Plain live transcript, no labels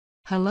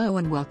Hello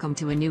and welcome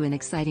to a new and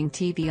exciting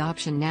TV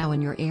option now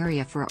in your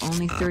area for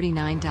only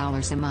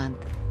 $39 a month.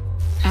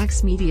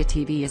 Axe Media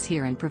TV is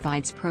here and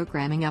provides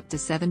programming up to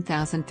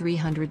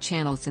 7,300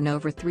 channels and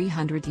over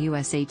 300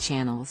 USA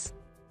channels,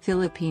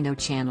 Filipino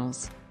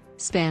channels,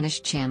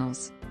 Spanish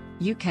channels,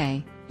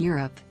 UK,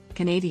 Europe,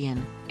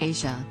 Canadian,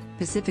 Asia,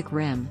 Pacific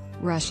Rim,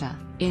 Russia,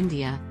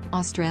 India,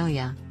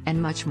 Australia,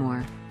 and much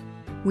more.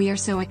 We are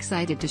so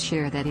excited to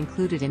share that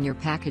included in your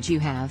package you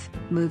have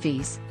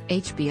movies,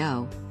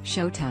 HBO,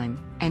 Showtime,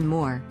 and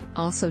more,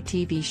 also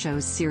TV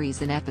shows,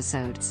 series and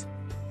episodes.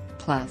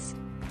 Plus,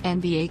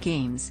 NBA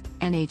games,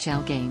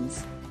 NHL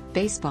games,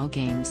 baseball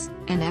games,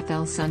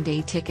 NFL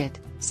Sunday Ticket,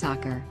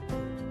 soccer,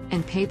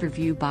 and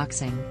pay-per-view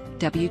boxing,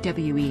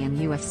 WWE and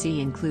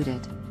UFC included.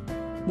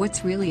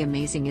 What's really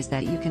amazing is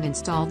that you can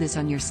install this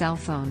on your cell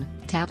phone,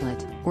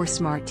 tablet, or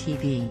smart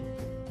TV.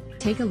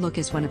 Take a look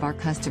as one of our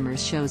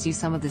customers shows you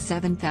some of the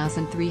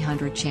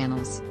 7,300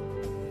 channels.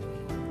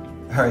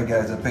 Alright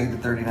guys, I paid the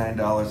 $39.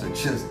 I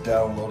just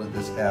downloaded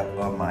this app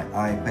on my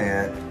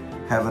iPad.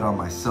 Have it on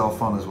my cell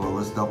phone as well.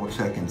 Let's double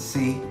check and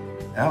see.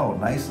 Oh,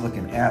 nice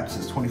looking apps.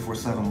 It's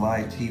 24/7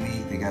 live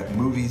TV. They got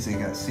movies, they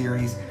got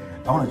series.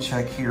 I want to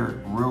check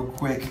here real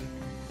quick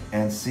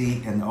and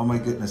see. And oh my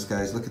goodness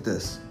guys, look at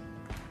this.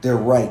 They're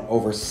right,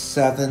 over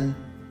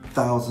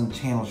 7,000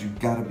 channels. You've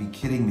got to be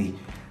kidding me.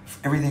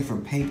 Everything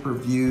from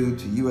pay-per-view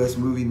to US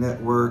movie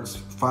networks,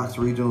 Fox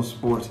Regional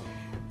Sports,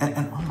 and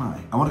oh my,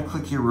 I want to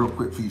click here real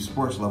quick for you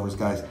sports lovers,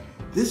 guys.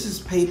 This is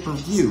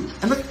pay-per-view,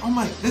 and look, oh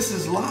my, this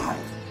is live.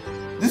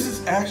 This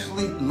is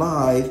actually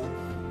live.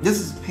 This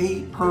is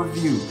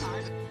pay-per-view.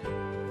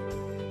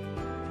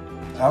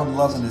 I'm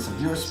loving this. If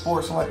you're a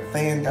sports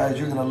fan, guys,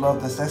 you're gonna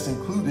love this. That's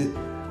included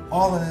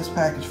all in this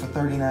package for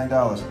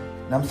 $39.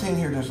 Now I'm seeing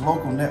here, there's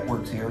local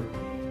networks here.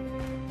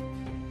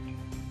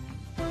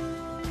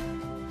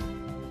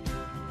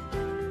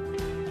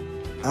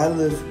 I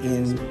live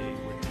in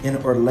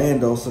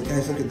Orlando, so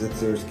guys, look at this.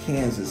 There's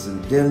Kansas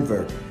and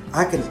Denver.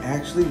 I can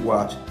actually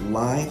watch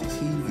live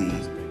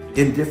TV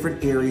in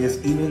different areas,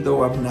 even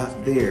though I'm not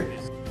there.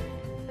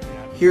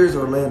 Here's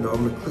Orlando.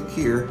 I'm gonna click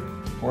here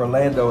for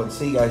Orlando and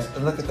see, guys,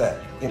 and look at that.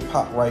 It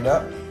popped right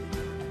up.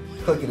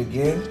 Click it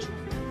again.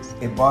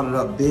 It brought it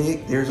up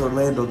big. There's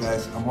Orlando,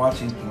 guys. I'm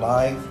watching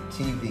live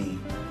TV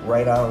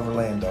right out of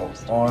Orlando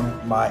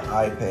on my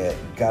iPad.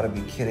 You gotta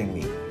be kidding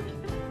me.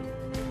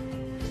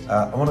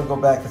 I want to go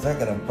back because I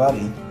got a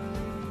buddy.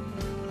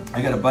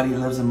 I got a buddy who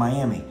lives in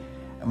Miami.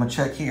 I'm gonna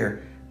check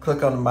here.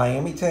 Click on the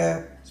Miami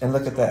tab and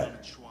look at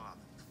that.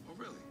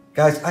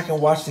 Guys, I can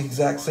watch the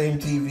exact same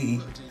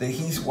TV that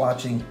he's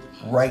watching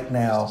right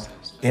now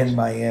in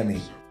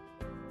Miami.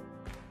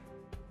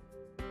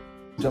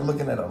 I'm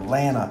looking at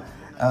Atlanta.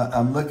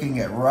 I'm looking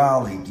at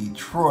Raleigh,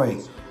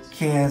 Detroit,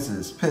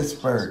 Kansas,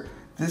 Pittsburgh.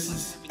 This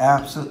is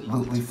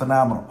absolutely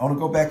phenomenal. I want to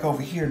go back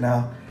over here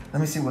now. Let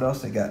me see what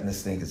else they got in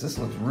this thing, because this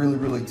looks really,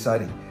 really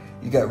exciting.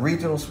 You got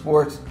regional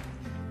sports,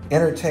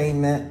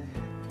 entertainment.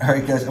 All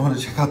right, guys, I want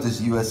to check out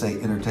this USA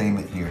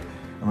Entertainment here.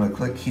 I'm going to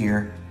click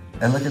here,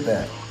 and look at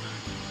that.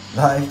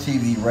 Live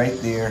TV right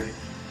there.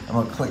 I'm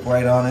going to click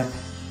right on it.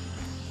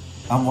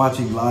 I'm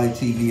watching live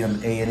TV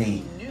on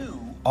A&E.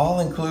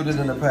 All included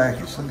in the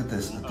package. Look at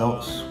this.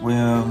 Adult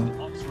Swim,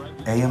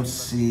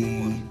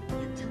 AMC,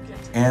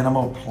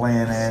 Animal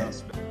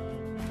Planet,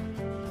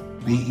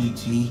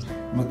 BET.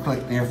 I'm gonna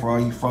click there for all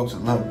you folks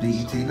that love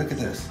BET. Look at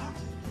this.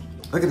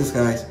 Look at this,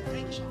 guys.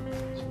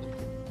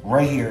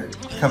 Right here,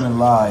 coming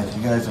live.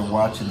 You guys are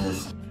watching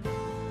this.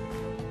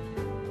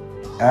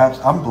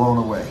 I'm blown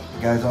away.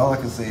 Guys, all I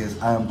can say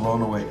is I am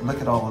blown away.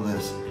 Look at all of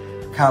this.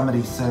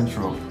 Comedy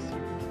Central.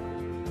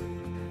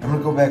 I'm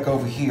gonna go back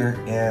over here,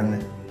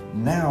 and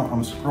now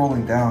I'm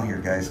scrolling down here,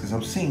 guys, because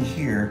I'm seeing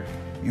here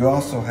you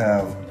also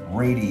have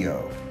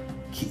radio.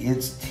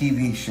 It's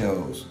TV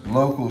shows,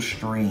 local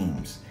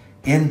streams,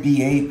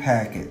 NBA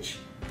package.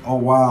 Oh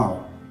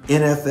wow,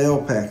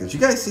 NFL package. You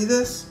guys see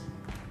this?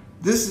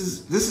 This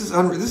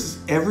is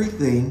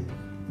everything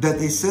that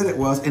they said it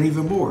was, and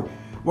even more.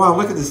 Wow,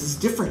 look at this. It's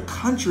different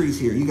countries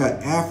here. You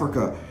got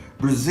Africa,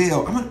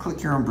 Brazil. I'm gonna click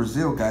here on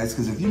Brazil, guys,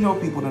 because if you know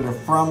people that are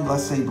from,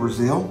 let's say,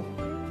 Brazil,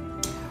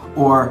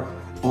 or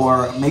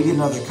maybe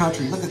another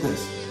country, look at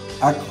this.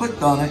 I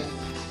clicked on it,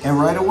 and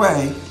right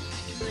away,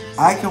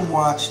 I can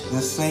watch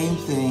the same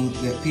thing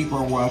that people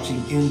are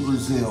watching in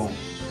Brazil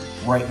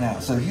right now.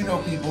 So if you know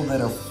people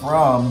that are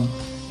from,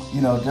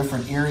 you know,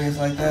 different areas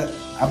like that,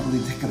 I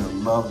believe they're gonna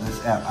love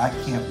this app. I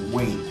can't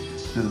wait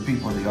till the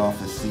people in the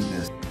office see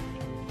this.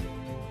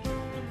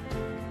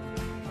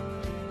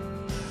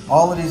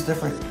 All of these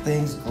different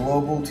things,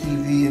 global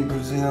TV in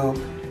Brazil.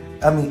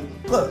 I mean,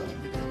 look,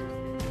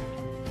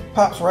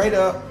 pops right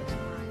up.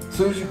 As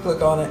soon as you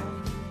click on it,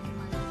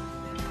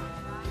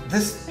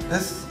 this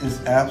is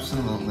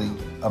absolutely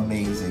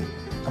amazing.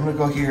 I'm gonna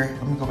go here,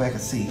 I'm gonna go back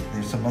and see.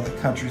 There's some other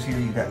countries here.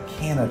 You got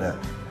Canada,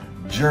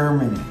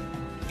 Germany,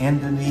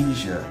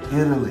 Indonesia,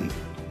 Italy,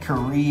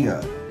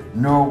 Korea,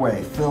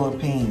 Norway,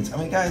 Philippines. I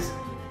mean, guys,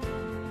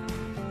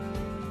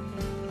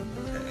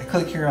 I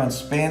click here on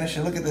Spanish,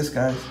 and look at this,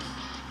 guys.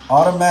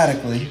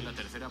 Automatically,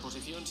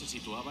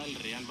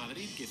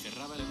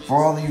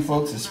 For all of you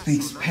folks that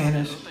speak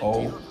Spanish,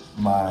 oh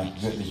my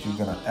goodness, you're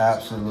gonna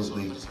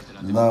absolutely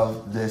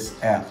love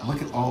this app.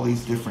 Look at all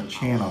these different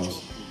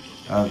channels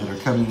that are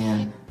coming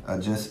in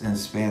just in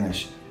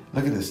Spanish.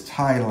 Look at this,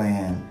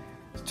 Thailand,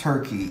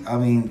 Turkey. I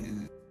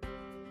mean,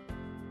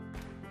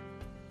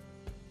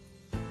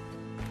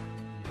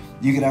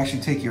 you could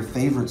actually take your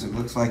favorites, it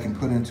looks like, and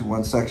put into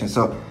one section.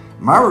 So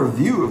my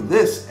review of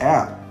this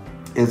app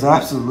is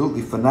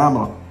absolutely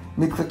phenomenal.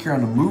 Let me click here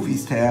on the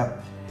movies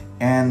tab,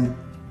 and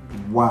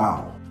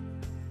wow.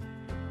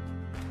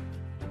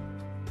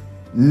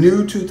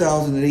 New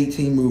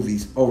 2018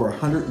 movies, over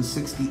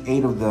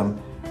 168 of them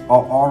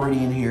are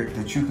already in here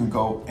that you can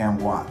go and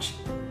watch.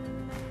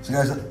 So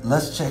guys,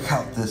 let's check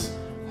out this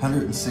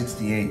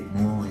 168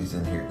 movies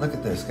in here. Look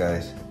at this,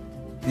 guys.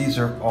 These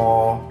are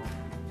all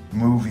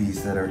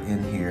movies that are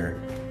in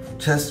here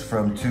just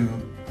from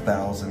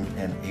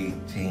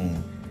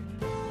 2018.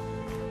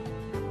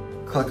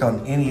 Click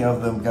on any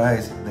of them,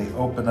 guys. They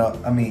open up.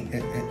 I mean,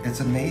 it's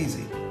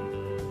amazing.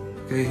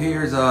 Okay,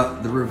 here's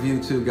the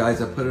review too,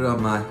 guys. I put it on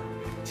my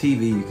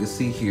TV. You can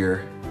see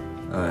here,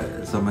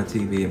 it's on my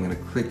TV. I'm gonna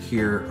click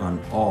here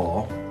on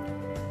all,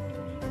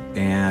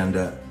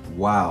 and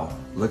wow,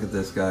 look at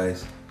this,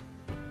 guys.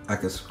 I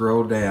can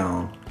scroll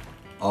down.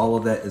 All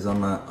of that is on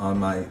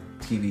my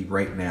TV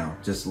right now,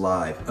 just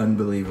live.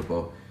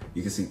 Unbelievable.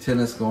 You can see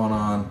tennis going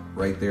on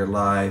right there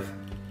live,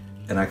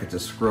 and I could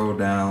just scroll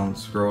down,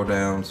 scroll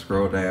down,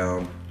 scroll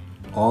down.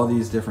 All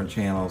these different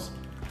channels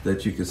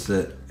that you can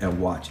sit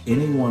and watch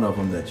any one of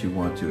them that you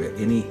want to at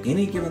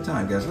any given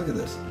time. Guys, look at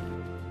this.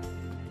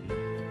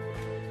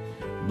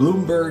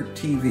 Bloomberg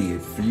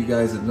TV, for you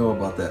guys that know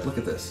about that, look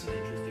at this.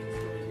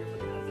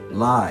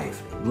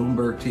 Live,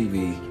 Bloomberg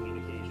TV,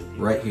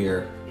 right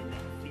here,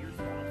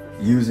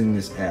 using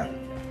this app.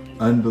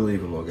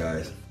 Unbelievable,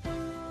 guys.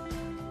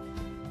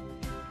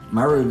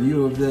 My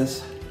review of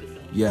this,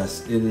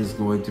 yes, it is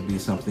going to be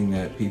something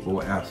that people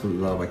will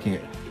absolutely love. I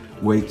can't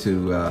wait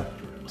to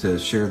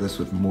share this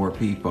with more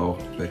people,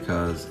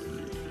 because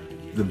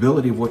the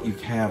ability of what you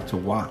have to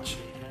watch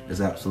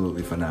is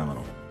absolutely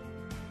phenomenal.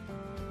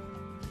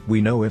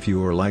 We know if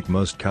you are like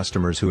most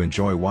customers who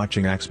enjoy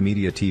watching Axe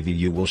Media TV,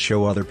 you will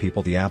show other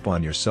people the app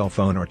on your cell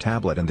phone or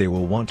tablet and they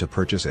will want to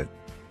purchase it.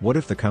 What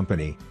if the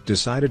company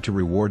decided to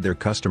reward their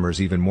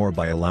customers even more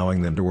by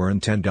allowing them to earn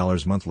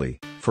 $10 monthly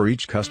for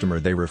each customer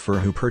they refer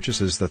who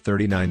purchases the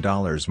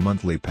 $39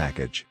 monthly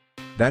package?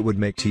 That would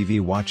make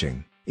TV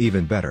watching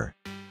even better.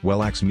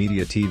 Well, Axe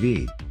Media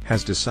TV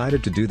has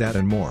decided to do that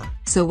and more.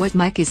 So what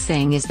Mike is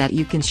saying is that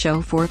you can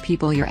show 4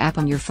 people your app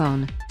on your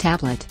phone,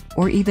 tablet,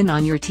 or even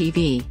on your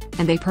TV,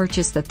 and they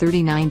purchase the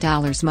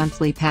 $39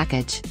 monthly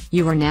package.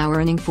 You are now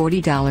earning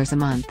 $40 a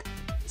month.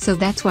 So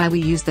that's why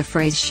we use the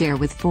phrase share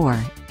with 4,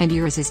 and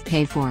yours is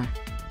paid for.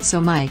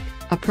 So Mike,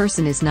 a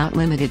person is not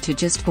limited to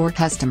just 4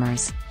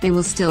 customers. They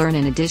will still earn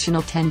an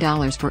additional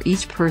 $10 for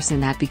each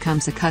person that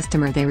becomes a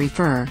customer they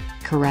refer,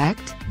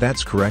 correct?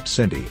 That's correct,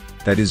 Cindy.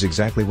 That is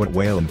exactly what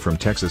Waylon from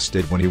Texas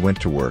did when he went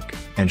to work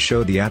and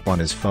showed the app on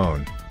his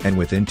phone, and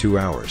within 2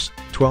 hours,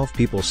 12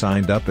 people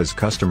signed up as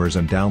customers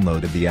and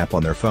downloaded the app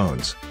on their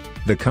phones.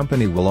 The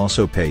company will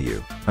also pay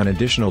you an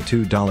additional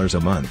 $2 a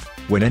month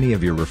when any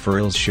of your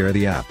referrals share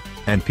the app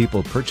and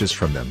people purchase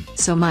from them.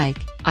 So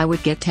Mike, I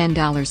would get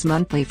 $10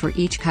 monthly for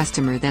each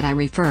customer that I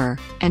refer,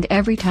 and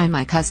every time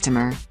my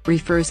customer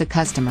refers a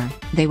customer,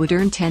 they would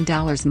earn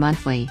 $10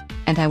 monthly,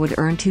 and I would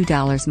earn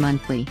 $2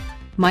 monthly.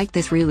 Mike,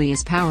 this really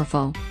is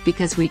powerful,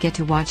 because we get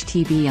to watch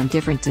TV on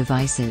different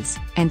devices,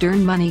 and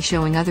earn money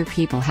showing other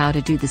people how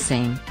to do the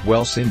same.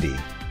 Well, Cindy,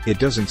 it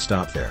doesn't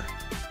stop there.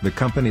 The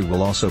company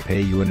will also pay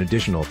you an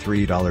additional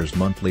 $3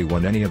 monthly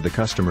when any of the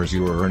customers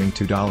you are earning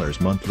 $2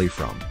 monthly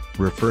from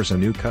refers a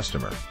new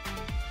customer.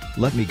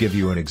 Let me give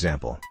you an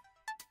example.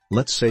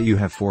 Let's say you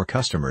have 4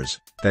 customers,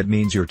 that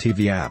means your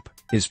TV app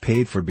is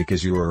paid for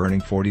because you are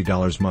earning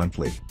 $40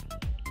 monthly.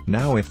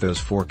 Now if those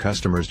 4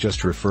 customers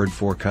just referred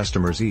 4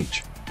 customers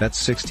each, that's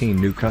 16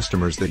 new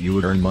customers that you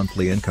would earn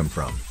monthly income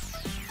from.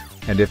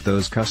 And if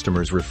those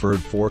customers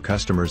referred 4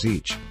 customers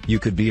each, you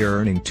could be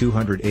earning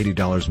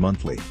 $280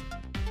 monthly.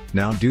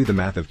 Now do the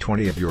math of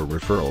 20 of your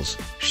referrals,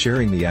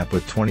 sharing the app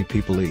with 20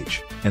 people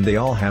each, and they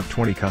all have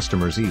 20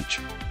 customers each.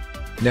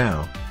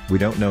 Now, we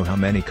don't know how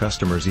many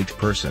customers each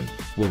person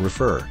will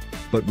refer,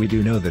 but we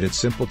do know that it's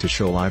simple to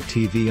show live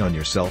TV on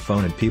your cell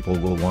phone and people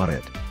will want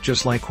it,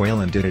 just like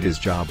Waylon did at his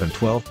job and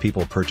 12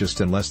 people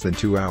purchased in less than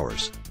 2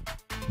 hours.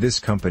 This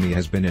company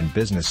has been in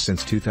business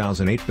since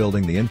 2008,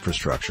 building the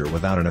infrastructure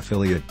without an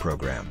affiliate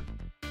program.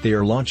 They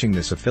are launching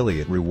this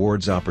affiliate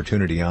rewards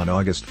opportunity on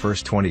August 1,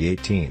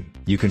 2018.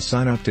 You can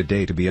sign up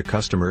today to be a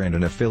customer and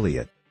an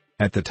affiliate.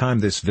 At the time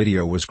this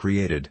video was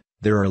created,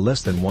 there are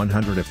less than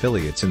 100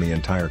 affiliates in the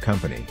entire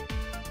company.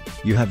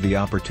 You have the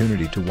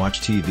opportunity to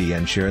watch TV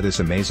and share this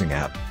amazing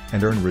app,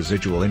 and earn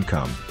residual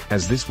income,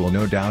 as this will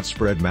no doubt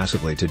spread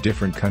massively to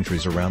different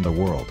countries around the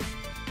world.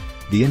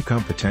 The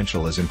income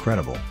potential is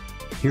incredible.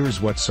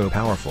 Here's what's so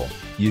powerful: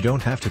 you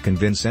don't have to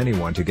convince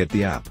anyone to get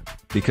the app,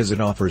 because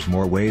it offers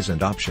more ways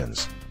and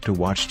options to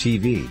watch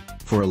TV,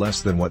 for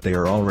less than what they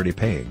are already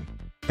paying.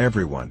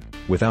 Everyone,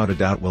 without a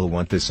doubt, will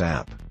want this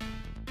app.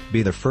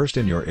 Be the first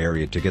in your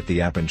area to get the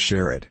app and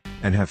share it,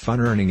 and have fun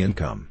earning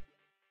income.